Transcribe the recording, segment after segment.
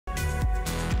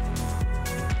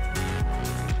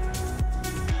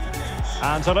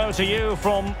And hello to you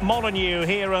from Molineux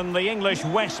here in the English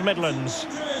West Midlands.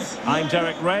 I'm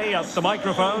Derek Ray at the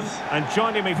microphone, and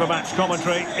joining me for match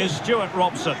commentary is Stuart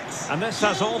Robson. And this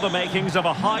has all the makings of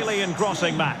a highly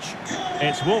engrossing match.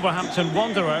 It's Wolverhampton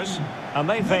Wanderers, and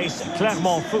they face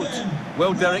Clermont Foot.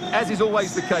 Well, Derek, as is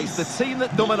always the case, the team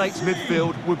that dominates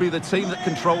midfield will be the team that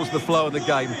controls the flow of the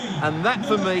game. And that,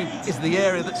 for me, is the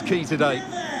area that's key today.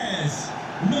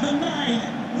 Number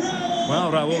 9.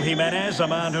 Well, Raúl Jiménez, a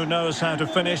man who knows how to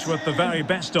finish with the very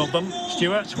best of them.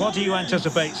 Stuart, what do you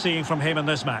anticipate seeing from him in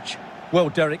this match? Well,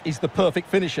 Derek, he's the perfect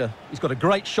finisher. He's got a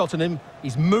great shot on him,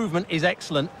 his movement is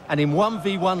excellent, and in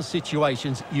 1v1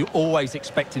 situations, you always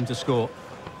expect him to score.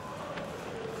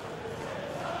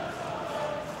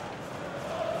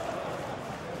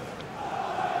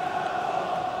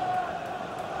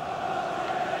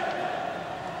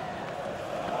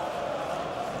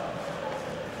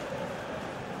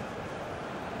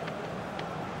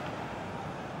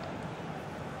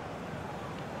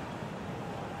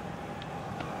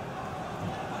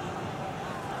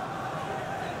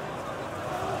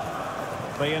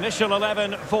 The initial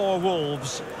 11 for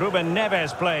Wolves. Ruben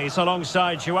Neves plays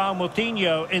alongside João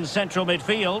Moutinho in central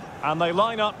midfield. And they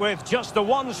line up with just the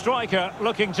one striker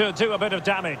looking to do a bit of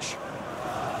damage.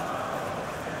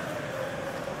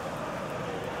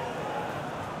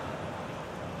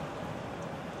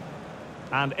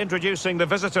 And introducing the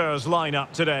visitors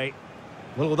lineup today.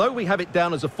 Well, although we have it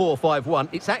down as a 4-5-1,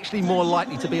 it's actually more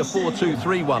likely to be a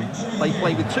 4-2-3-1. They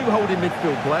play with 2 holding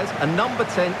midfield players, a number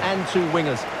 10 and 2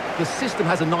 wingers. The system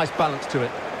has a nice balance to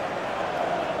it.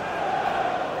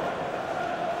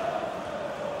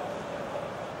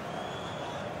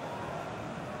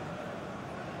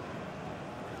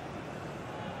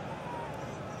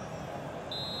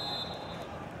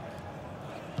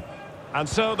 And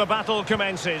so the battle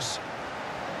commences.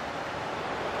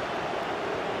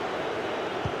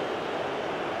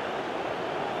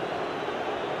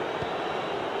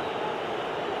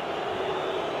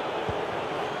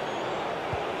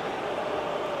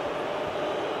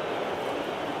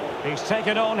 He's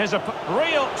taken on his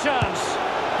real chance.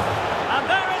 And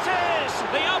there it is!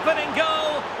 The opening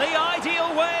goal, the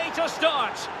ideal way to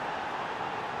start.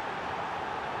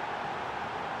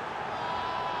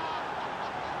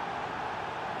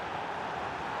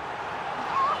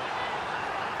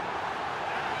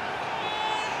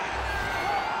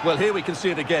 Well, here we can see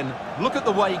it again. Look at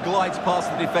the way he glides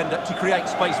past the defender to create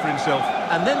space for himself.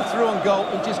 And then through on goal,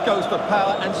 he just goes for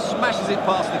power and smashes it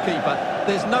past the keeper.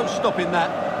 There's no stopping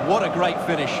that. What a great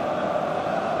finish.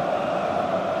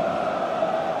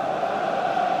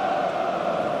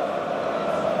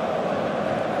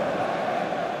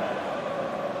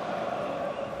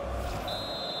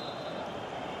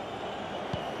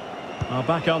 Well,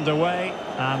 back underway,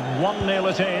 and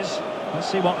 1-0 it is. Let's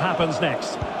see what happens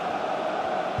next.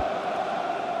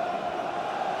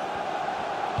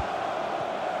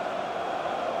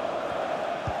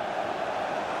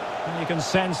 And you can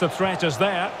sense the threat is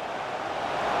there.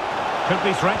 Could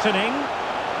be threatening.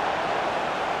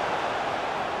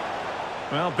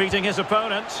 Well, beating his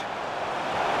opponent.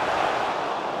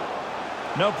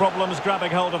 No problems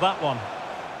grabbing hold of that one.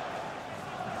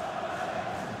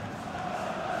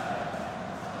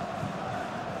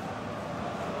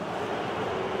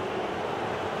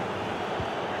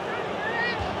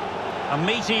 A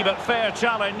meaty but fair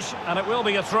challenge, and it will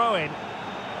be a throw-in.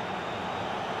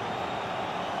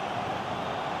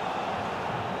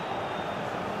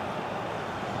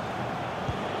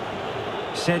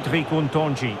 Cedric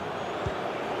Untonji.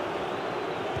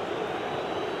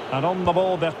 And on the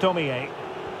ball, Bertomier.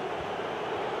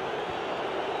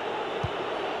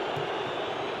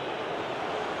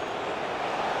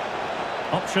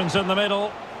 Options in the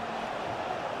middle.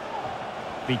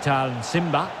 Vital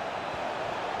Simba.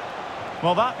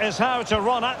 Well, that is how to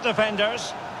run at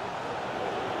defenders.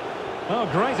 Oh,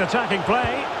 great attacking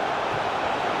play.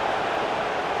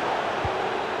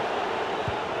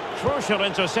 Crucial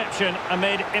interception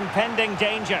amid impending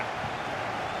danger.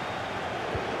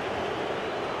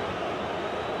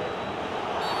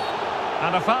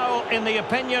 And a foul in the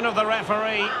opinion of the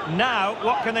referee. Now,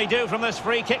 what can they do from this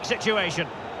free kick situation?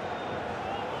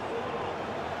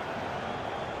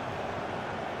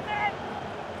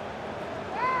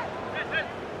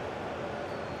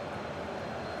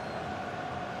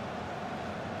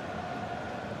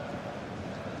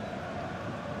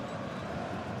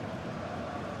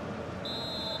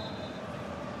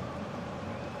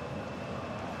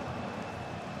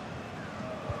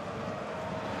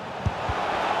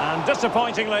 And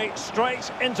disappointingly,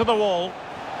 straight into the wall.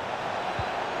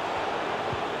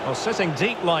 Well, sitting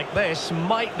deep like this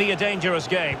might be a dangerous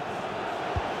game.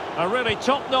 A really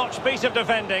top-notch piece of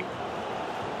defending.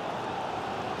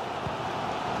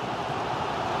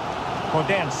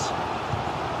 Podence.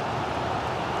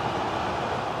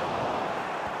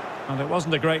 And it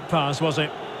wasn't a great pass, was it?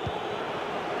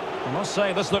 I must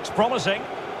say, this looks promising.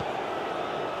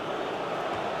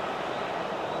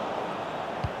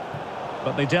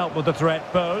 But they dealt with the threat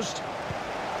posed.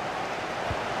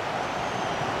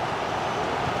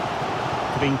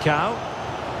 Trincao.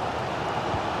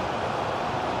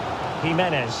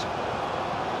 Jimenez.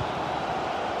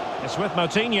 It's with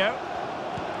Moutinho.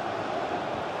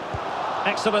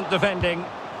 Excellent defending.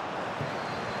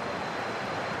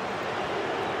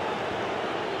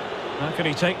 How can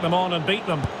he take them on and beat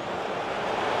them?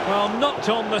 Well, knocked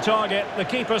on the target. The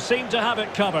keeper seemed to have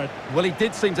it covered. Well, he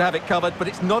did seem to have it covered, but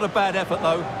it's not a bad effort,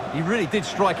 though. He really did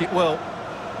strike it well.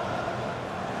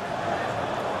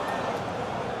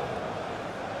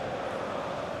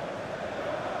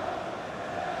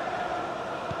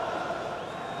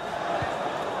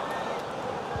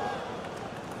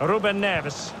 Ruben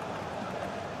Neves.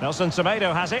 Nelson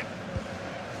Semedo has it.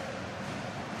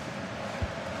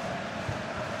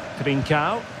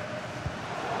 Trincao.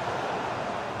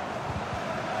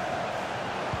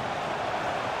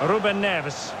 Ruben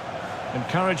Neves.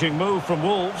 Encouraging move from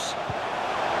Wolves.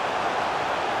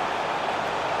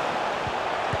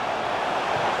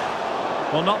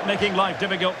 Well, not making life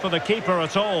difficult for the keeper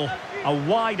at all. A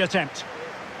wide attempt.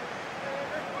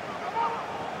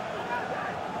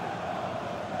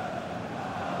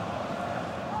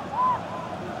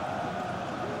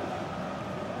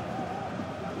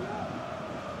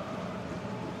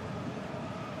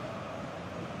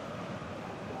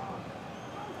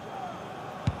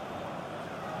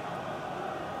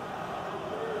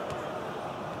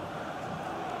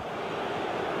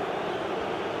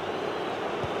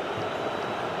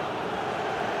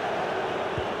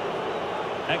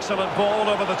 Excellent ball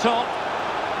over the top.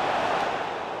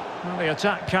 Well, the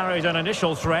attack carried an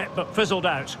initial threat, but fizzled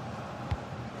out.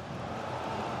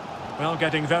 Well,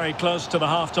 getting very close to the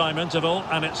half-time interval,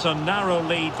 and it's a narrow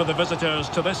lead for the visitors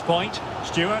to this point.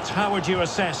 Stuart, how would you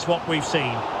assess what we've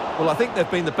seen? Well, I think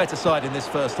they've been the better side in this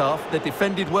first half. They've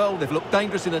defended well, they've looked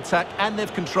dangerous in attack, and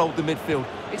they've controlled the midfield.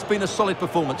 It's been a solid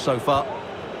performance so far.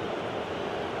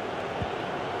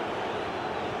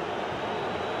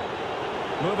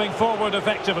 Moving forward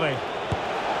effectively.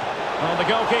 Well, the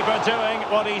goalkeeper doing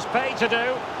what he's paid to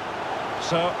do.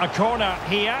 So, a corner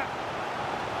here.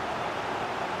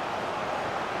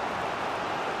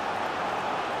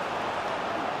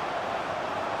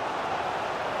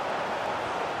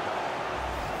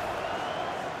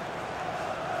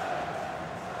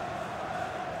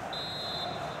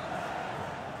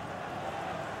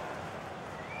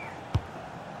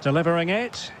 Delivering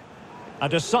it. A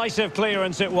decisive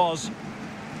clearance it was.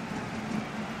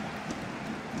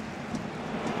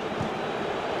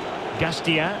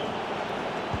 Gastia.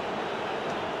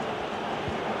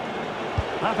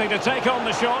 Happy to take on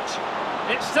the shot.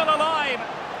 It's still alive.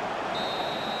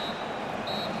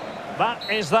 That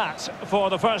is that for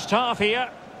the first half here.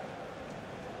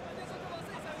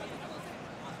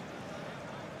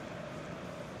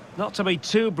 Not to be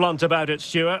too blunt about it,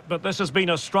 Stuart, but this has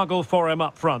been a struggle for him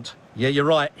up front. Yeah, you're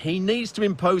right. He needs to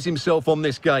impose himself on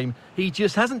this game. He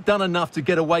just hasn't done enough to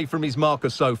get away from his marker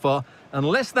so far.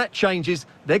 Unless that changes,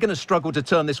 they're going to struggle to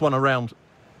turn this one around.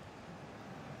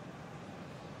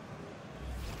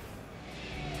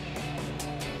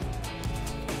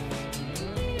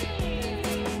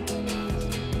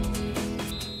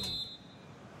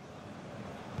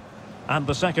 And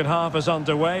the second half is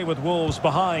underway with Wolves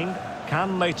behind.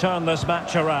 Can they turn this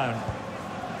match around?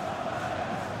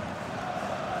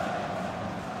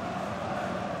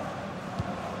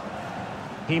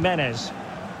 Jimenez.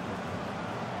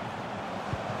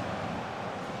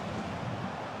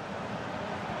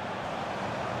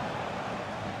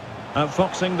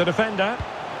 Outfoxing the defender.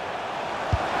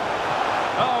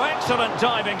 Oh, excellent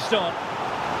diving stop.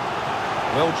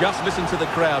 Well, just listen to the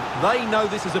crowd. They know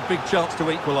this is a big chance to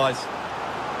equalise.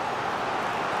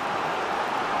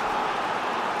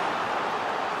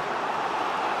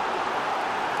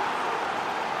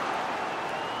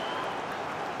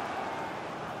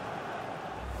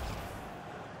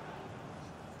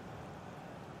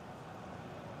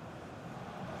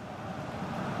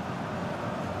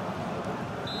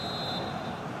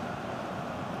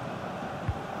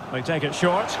 They take it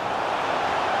short.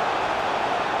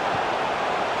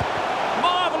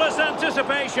 Marvellous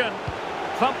anticipation.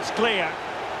 Thumped clear.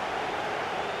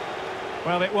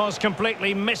 Well, it was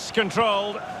completely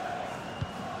miscontrolled.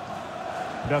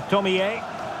 Dortomier.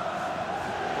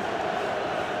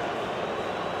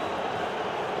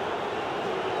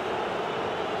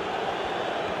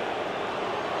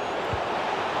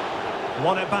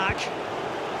 Won it back.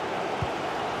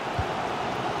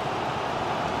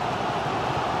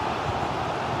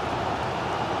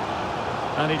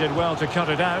 And he did well to cut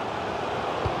it out.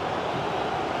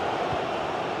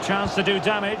 Chance to do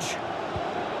damage.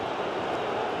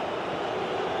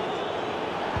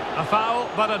 A foul,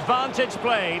 but advantage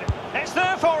played. It's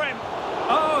there for him.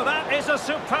 Oh, that is a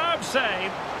superb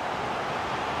save.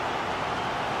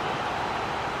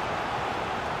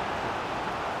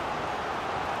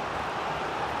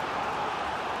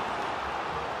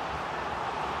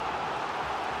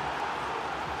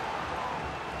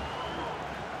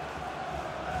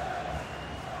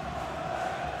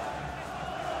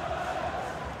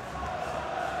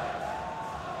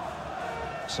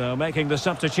 So making the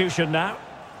substitution now.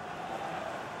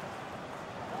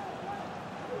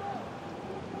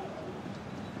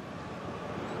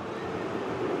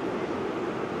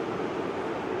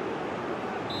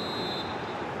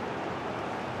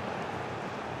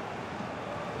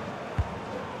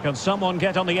 Can someone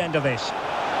get on the end of this?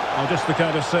 Oh, just the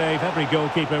kind of save every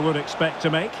goalkeeper would expect to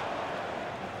make.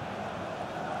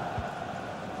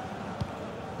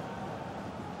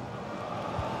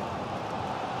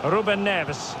 Ruben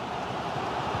Neves.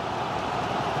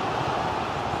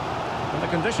 And the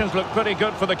conditions look pretty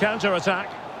good for the counter-attack.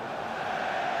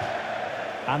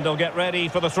 And they'll get ready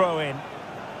for the throw-in.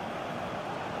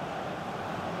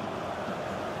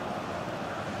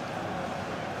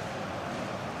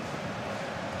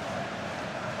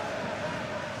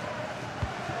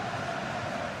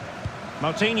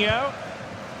 Moutinho.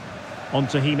 On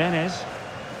to Jimenez.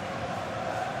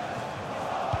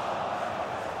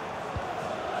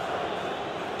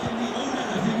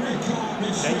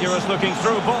 Dangerous looking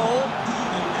through ball.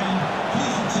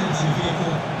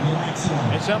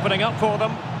 It's opening up for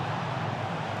them.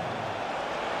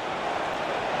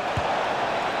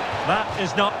 That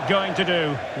is not going to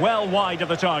do. Well wide of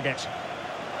the target.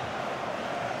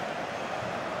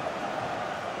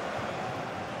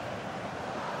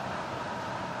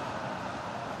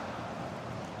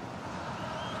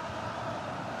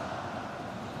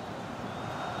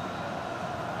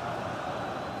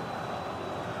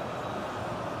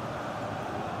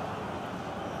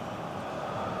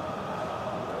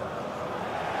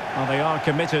 Well, they are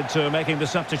committed to making the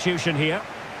substitution here.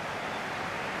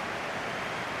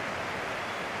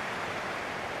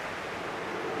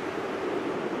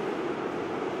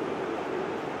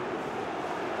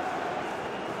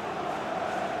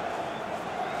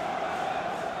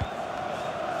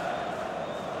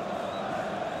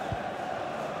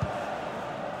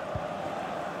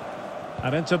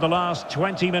 And into the last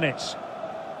 20 minutes.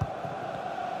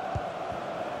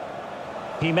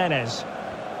 Jimenez.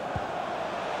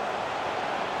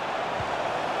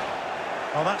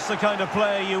 Well, that's the kind of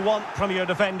play you want from your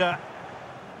defender.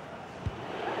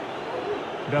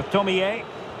 Bertomier.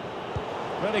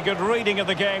 Really good reading of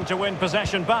the game to win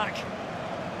possession back.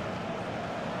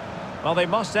 Well, they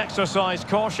must exercise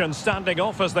caution standing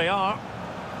off as they are.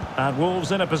 And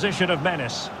Wolves in a position of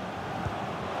menace.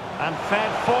 And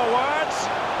fed forwards.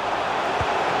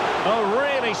 Oh,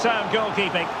 really sound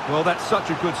goalkeeping. Well, that's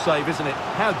such a good save, isn't it?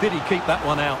 How did he keep that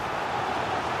one out?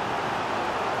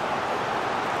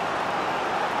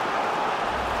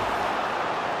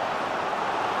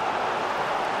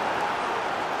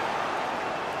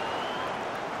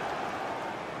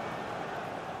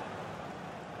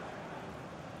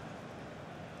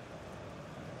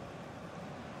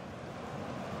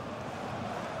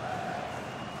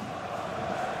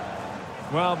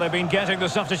 Well, they've been getting the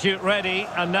substitute ready,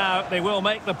 and now they will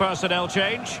make the personnel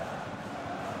change.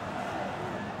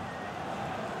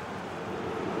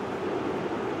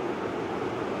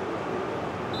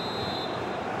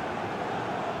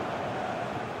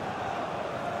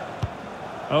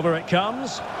 Over it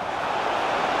comes.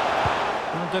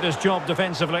 And did his job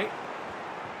defensively.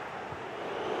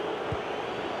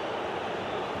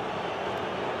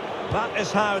 That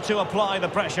is how to apply the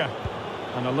pressure.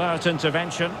 An alert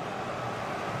intervention.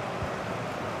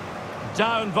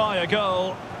 Down by a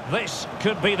goal. This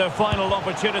could be their final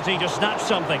opportunity to snatch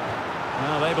something.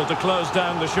 Now able to close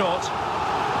down the shot.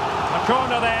 A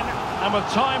corner then, and with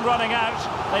time running out,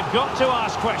 they've got to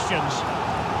ask questions.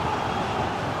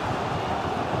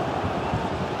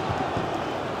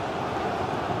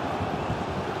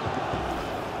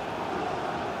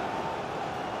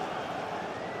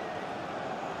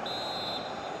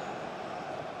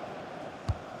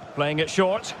 Playing it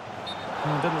short.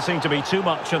 Well, didn't seem to be too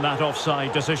much in that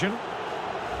offside decision.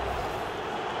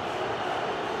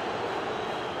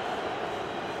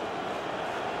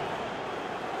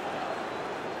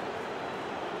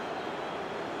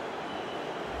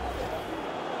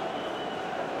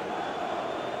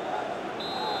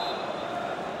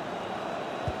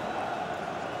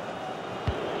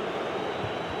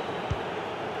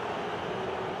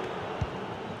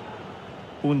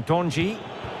 Untonji.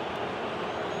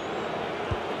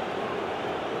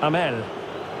 Amel.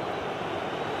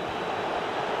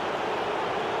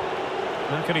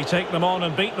 How can he take them on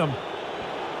and beat them?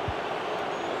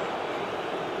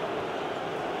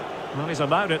 Well, he's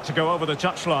allowed it to go over the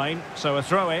touchline, so a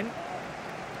throw-in.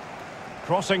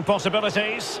 Crossing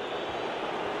possibilities.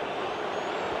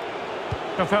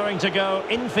 Preferring to go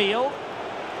infield.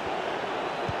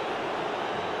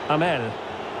 Amel.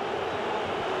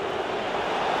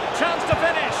 Chance to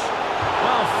finish.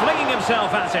 Well, flinging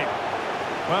himself at it.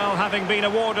 Well, having been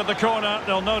awarded the corner,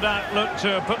 they'll no doubt look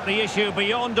to put the issue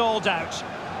beyond all doubt.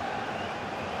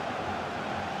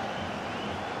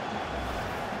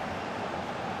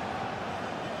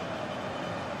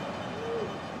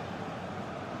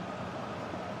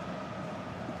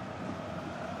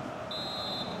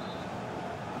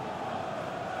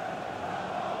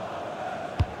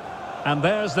 And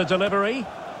there's the delivery.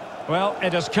 Well,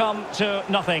 it has come to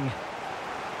nothing.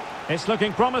 It's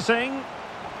looking promising.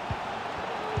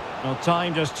 Well,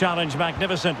 time just challenged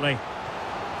magnificently.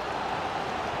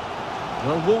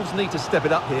 Well, Wolves need to step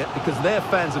it up here because their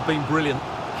fans have been brilliant.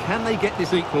 Can they get this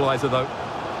equaliser, though?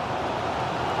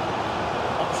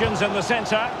 Options in the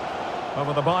centre.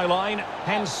 Over the byline,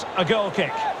 hence a goal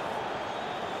kick.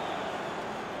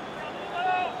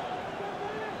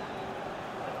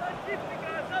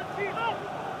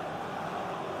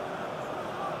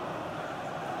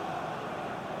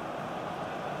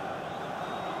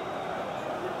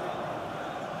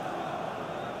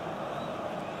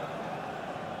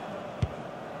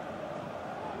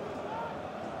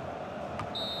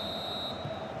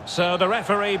 So the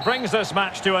referee brings this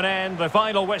match to an end. The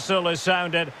final whistle is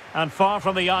sounded, and far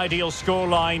from the ideal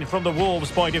scoreline from the Wolves'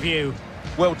 point of view.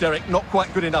 Well, Derek, not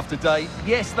quite good enough today.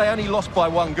 Yes, they only lost by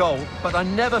 1 goal, but I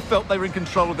never felt they were in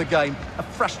control of the game. A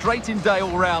frustrating day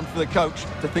all round for the coach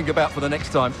to think about for the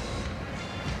next time.